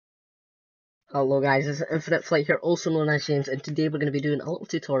Hello guys, this is Infinite Flight here, also known as James, and today we're going to be doing a little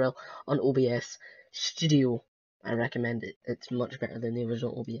tutorial on OBS Studio. I recommend it. It's much better than the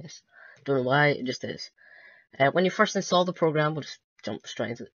original OBS. Don't know why, it just is. When you first install the program, we'll just jump straight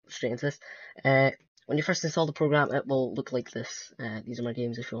into this. When you first install the program, it will look like this. These are my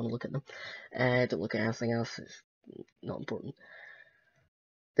games if you want to look at them. Don't look at anything else, it's not important.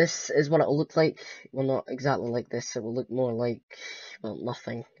 This is what it will look like. Well, not exactly like this. It will look more like, well,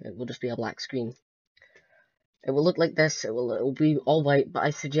 nothing. It will just be a black screen. It will look like this. It will be all white. But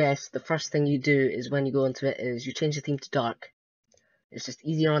I suggest the first thing you do is when you go into it is you change the theme to dark. It's just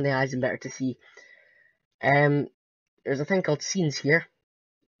easier on the eyes and better to see. There's a thing called scenes here.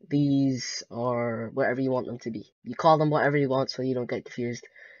 These are whatever you want them to be. You call them whatever you want so you don't get confused.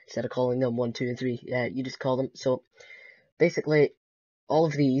 Instead of calling them 1, 2, and 3, you just call them. So basically, all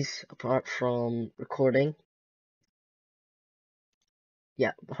of these, apart from recording,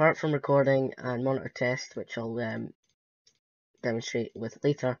 and monitor test, which I'll demonstrate with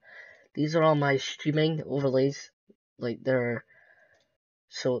later, these are all my streaming overlays.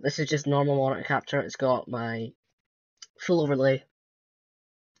 So this is just normal monitor capture. It's got my full overlay,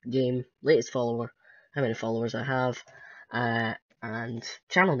 game, latest follower, how many followers I have, and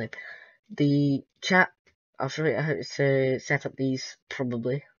channel name. The chat, I'll show you how to set up these,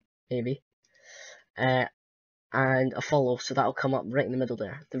 probably, maybe. And a follow, so that'll come up right in the middle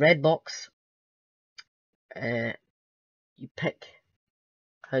there. The red box, you pick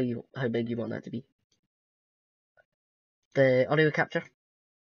how big you want that to be. The audio capture,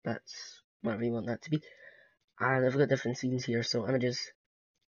 that's whatever you want that to be. And I've got different scenes here, so images,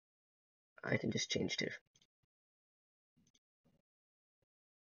 I can just change to.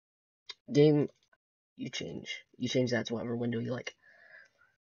 Game, you change that to whatever window you like.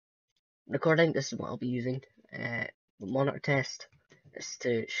 Recording, this is what I'll be using. Monitor test is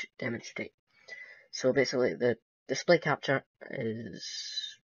to demonstrate. So basically, the display capture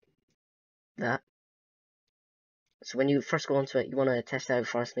is that. So when you first go onto it, you want to test it out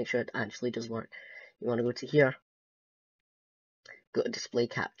first, make sure it actually does work. You want to go to here, go to display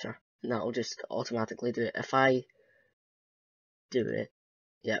capture, and that will just automatically do it. If I do it,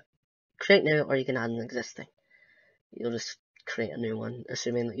 yep, create new, or you can add an existing. You'll just create a new one,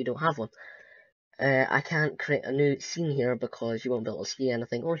 assuming that you don't have one. I can't create a new scene here because you won't be able to see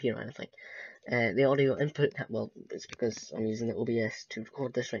anything or hear anything. The audio input, well, it's because I'm using the OBS to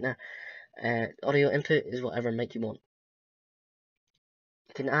record this right now. Audio input is whatever mic you want.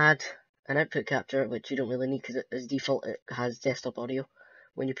 You can add an output capture, which you don't really need because as default it has desktop audio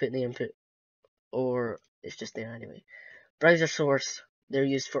when you put in the input, or it's just there anyway. Browser source, they're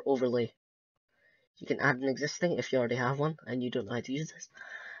used for overlay. You can add an existing if you already have one and you don't know how to use this.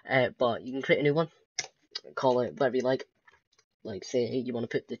 But you can create a new one, call it whatever you like. Like say you want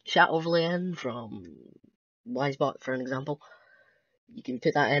to put the chat overlay in from Wisebot for an example. You can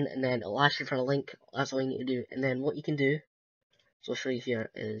put that in and then it'll ask you for a link. That's all you need to do. And then what you can do, so I'll show you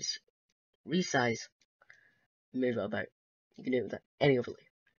here, is resize, move it about. You can do it with any overlay.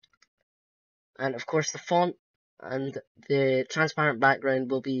 And of course the font and the transparent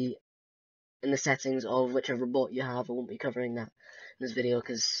background will be in the settings of whichever bot you have. I won't be covering that in this video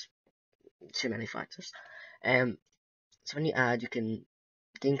because too many factors. So when you add, you can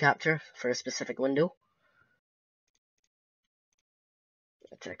game capture for a specific window,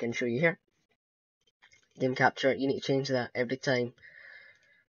 which I can show you here. Game capture, you need to change that every time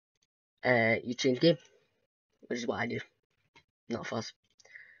you change game, which is what I do. Not fuss.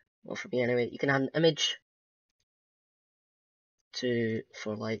 Well, for me anyway. You can add an image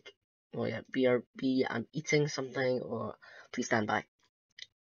for like, oh yeah, BRB, I'm eating something, or please stand by.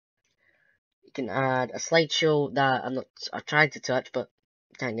 You can add a slideshow that I tried to touch, but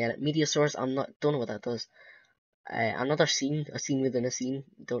can't get it. Media source, don't know what that does. Another scene, a scene within a scene,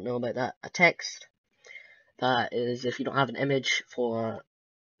 don't know about that. A text, that is if you don't have an image for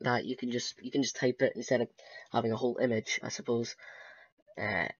that, you can just type it instead of having a whole image, I suppose.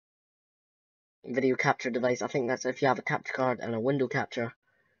 Video capture device, I think that's if you have a capture card and a window capture.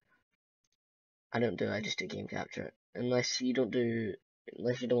 I just do game capture. Unless you don't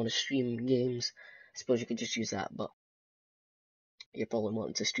want to stream games, I suppose you could just use that, but you're probably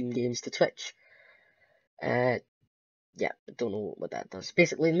wanting to stream games to Twitch. Yeah, I don't know what that does.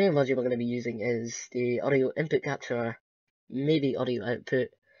 Basically, the main module we're going to be using is the audio input capture, maybe audio output.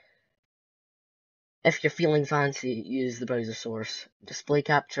 If you're feeling fancy, use the browser source. Display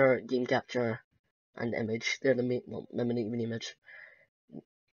capture, game capture, and image. They're the main, well, maybe even image.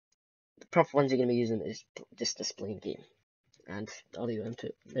 The proper ones you're going to be using is just display game and audio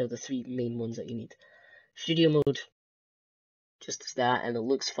input. They're the three main ones that you need. Studio mode, just as that, and it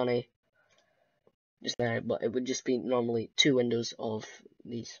looks funny. just now, but it would just be normally 2 windows of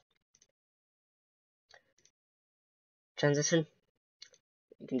these. Transition,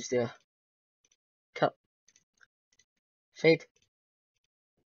 you can just do a cut, fade,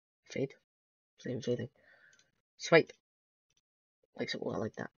 fade, same fading, swipe, like something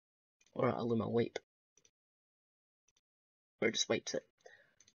like that, or a luma wipe, or just wipes it.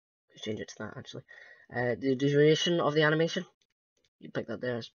 Let's change it to that actually. The duration of the animation, you pick that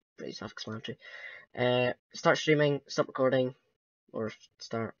there, it's pretty self-explanatory. Start streaming, stop recording, or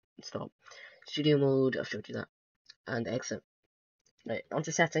start and stop. Studio mode, I've showed you that, and exit. Right,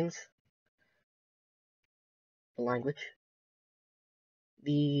 onto settings. Language.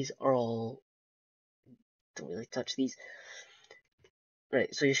 These are all, don't really touch these.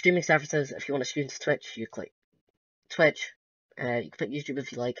 Right, so your streaming services, if you want to stream to Twitch, you click Twitch. You can pick YouTube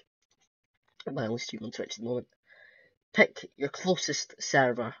if you like. I only stream on Twitch at the moment. Pick your closest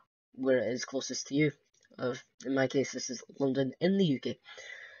server, where it is closest to you. In my case, this is London in the UK.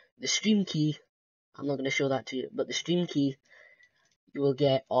 The stream key, I'm not going to show that to you, but the stream key you will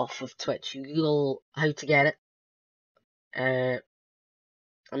get off of Twitch. You Google how to get it.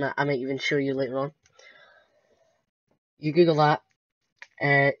 I might even show you later on. You Google that.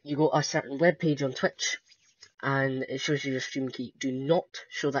 You go to a certain web page on Twitch, and it shows you your stream key. Do not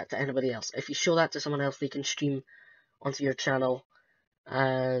show that to anybody else. If you show that to someone else, they can stream onto your channel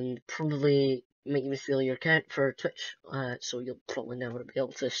and probably make you steal your account for Twitch. So you'll probably never be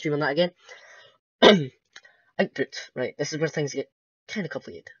able to stream on that again. Output, right? This is where things get kind of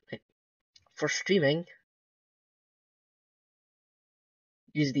complicated. Right? For streaming,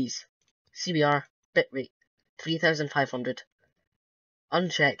 use these: CBR, bitrate, 3500.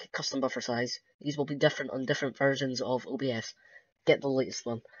 Uncheck custom buffer size. These will be different on different versions of OBS. Get the latest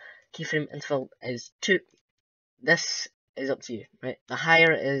one. Keyframe interval is 2. This is up to you, right? The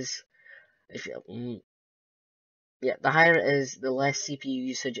higher it is, the higher it is, the less CPU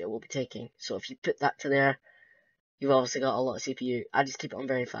usage it will be taking. So if you put that to there, you've obviously got a lot of CPU. I just keep it on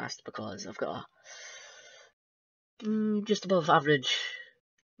very fast because I've got a just above average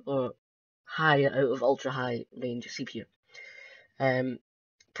or high out of ultra high range CPU.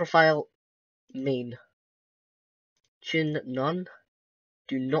 Profile main. Tune none.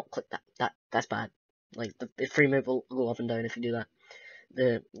 Do not click that. That's bad. Like the frame rate will go up and down if you do that.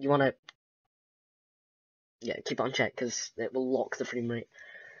 You want to keep it on check because it will lock the frame rate.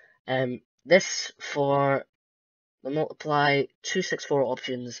 This for the multiply 264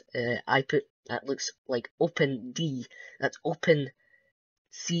 options. I put that looks like open D. That's open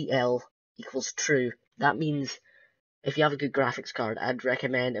CL equals true. That means if you have a good graphics card, I'd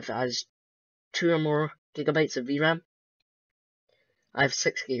recommend if it has 2 or more gigabytes of VRAM. I have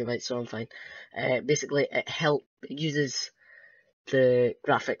 6 gigabytes, so I'm fine. Basically, it uses the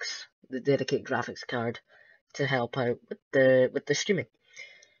graphics, the dedicated graphics card, to help out with the streaming.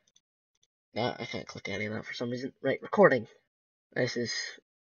 I can't click any of that for some reason. Right, recording. This is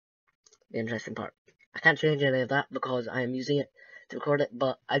the interesting part. I can't change any of that because I am using it to record it,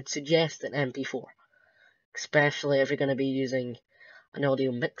 but I'd suggest an MP4, especially if you're going to be using an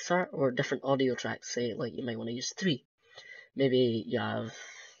audio mixer or different audio tracks. Say, like, you might want to use 3. Maybe you have,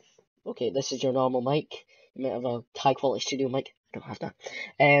 okay, this is your normal mic. You might have a high quality studio mic. I don't have that.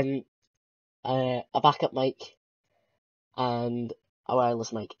 A backup mic and a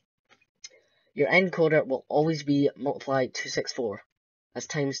wireless mic. Your encoder will always be multiply 264 as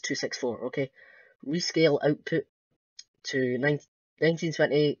times 264. Okay, rescale output to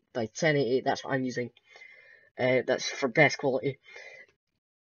 1920 by 1080. That's what I'm using. That's for best quality.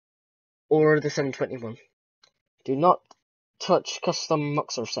 Or the 721. Do not touch custom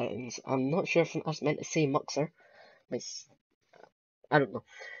muxer settings. I'm not sure if that's meant to say muxer. I don't know.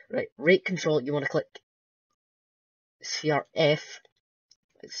 Right, rate control, you want to click CRF.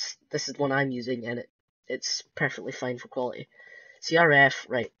 This is the one I'm using, and it's perfectly fine for quality. CRF,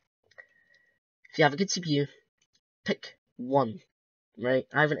 right. If you have a good CPU, pick 1. Right,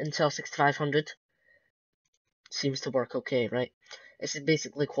 I have an Intel 6500. Seems to work okay, right? This is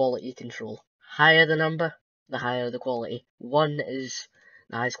basically quality control. Higher the number, the higher the quality. 1 is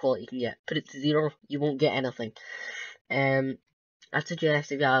the highest quality you can get. Put it to 0, you won't get anything. I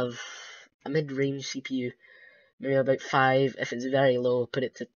suggest if you have a mid-range CPU, maybe about 5. If it's very low, put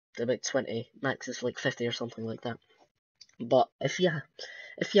it to about 20. Max is like 50 or something like that. But if you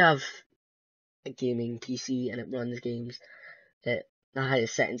have a gaming PC and it runs games at the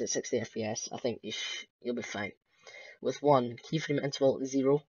highest settings at 60 FPS, I think you'll be fine. With 1, keyframe interval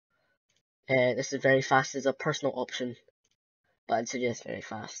 0. This is very fast as a personal option, but I'd suggest very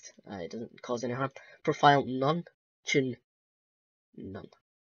fast. It doesn't cause any harm. Profile none, tune none.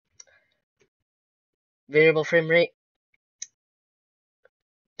 Variable frame rate.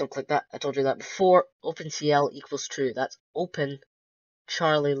 Don't click that. I told you that before. OpenCL equals true. That's Open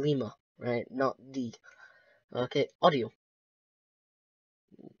Charlie Lima, right? Not D. Okay. Audio.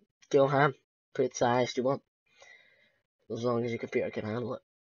 Go ham. Put it to the highest you want, as long as your computer can handle it.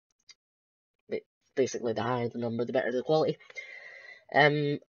 Basically, the higher the number, the better the quality.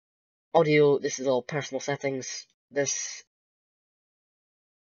 Audio. This is all personal settings. This,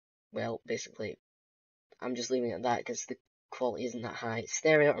 well, basically, I'm just leaving it at that because the quality isn't that high.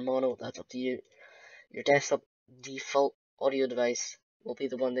 Stereo or mono, that's up to you. Your desktop default audio device will be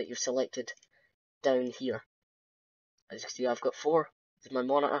the one that you've selected down here. As you can see, I've got 4. This is my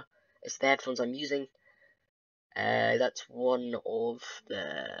monitor. It's the headphones I'm using. That's one of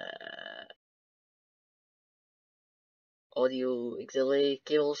the audio auxiliary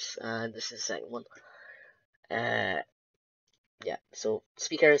cables, and this is the second one. Yeah, so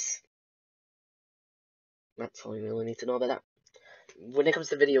speakers. That's all you really need to know about that. When it comes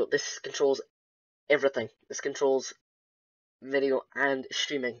to video, this controls everything. This controls video and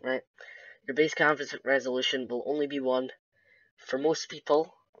streaming, right? Your base canvas resolution will only be 1. For most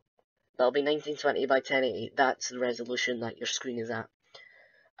people, that'll be 1920 by 1080. That's the resolution that your screen is at.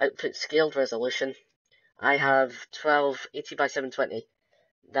 Output scaled resolution. I have 1280 by 720.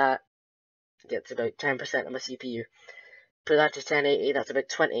 That gets about 10% of my CPU. Put that to 1080, that's about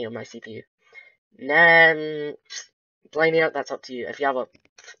 20 on my CPU. Then, linear, that's up to you. If you have a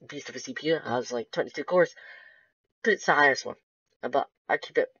beast of a CPU that has like 22 cores, put it to the highest one. But I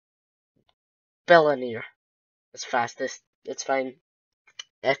keep it bilinear. It's fastest. It's fine.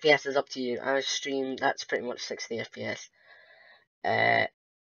 FPS is up to you. I stream, that's pretty much 60 FPS.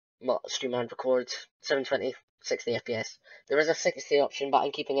 Well, stream and record 720, 60 FPS. There is a 60 option, but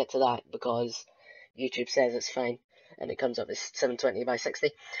I'm keeping it to that because YouTube says it's fine, and it comes up as 720 by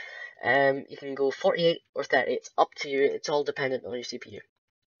 60. You can go 48 or 30. It's up to you. It's all dependent on your CPU.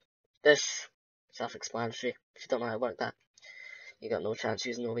 This, self-explanatory. If you don't know how to work that, you got no chance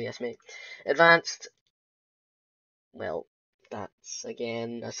using OBS, mate. Advanced, well, that's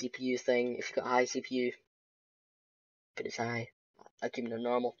again a CPU thing. If you've got a high CPU, put it high. I keep it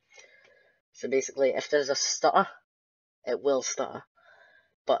normal. So basically, if there's a stutter, it will stutter.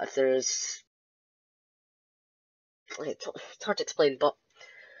 But if there's, it's hard to explain, but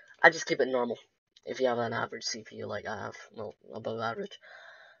I just keep it normal. If you have an average CPU like I have, well, above average.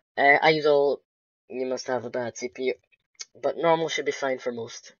 Idle, you must have a bad CPU. But normal should be fine for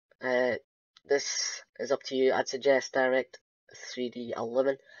most. This is up to you. I'd suggest Direct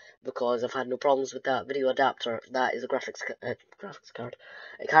 3D11 because I've had no problems with that video adapter. That is a graphics card,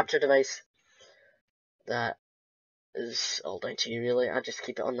 a capture device. That is all down to you, really. I just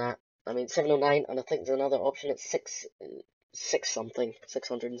keep it on that. I mean, 709, and I think there's another option. It's 600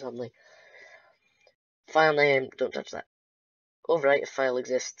 and something. File name, don't touch that. Overwrite if file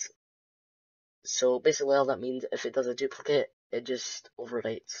exists. So basically, all that means, if it does a duplicate, it just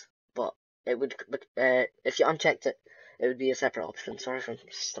overwrites. But it would, if you unchecked it, it would be a separate option. Sorry if I'm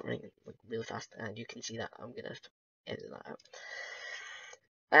stuttering like really fast, and you can see that. I'm gonna have to edit that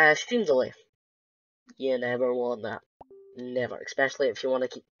out. Stream delay. You never want that. Never, especially if you want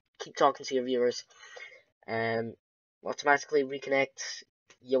to keep talking to your viewers. Automatically reconnect.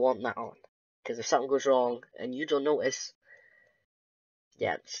 You want that on, because if something goes wrong and you don't notice,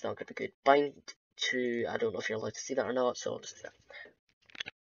 yeah, it's not gonna be good. Bind to, I don't know if you're allowed to see that or not, so I'll just do that.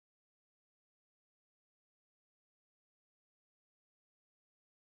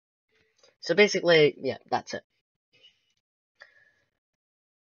 So basically, yeah, that's it.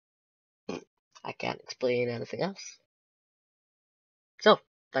 I can't explain anything else. So,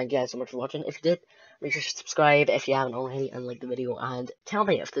 thank you guys so much for watching. If you did, make sure to subscribe if you haven't already, and like the video, and tell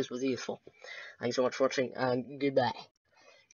me if this was useful. Thanks so much for watching, and goodbye.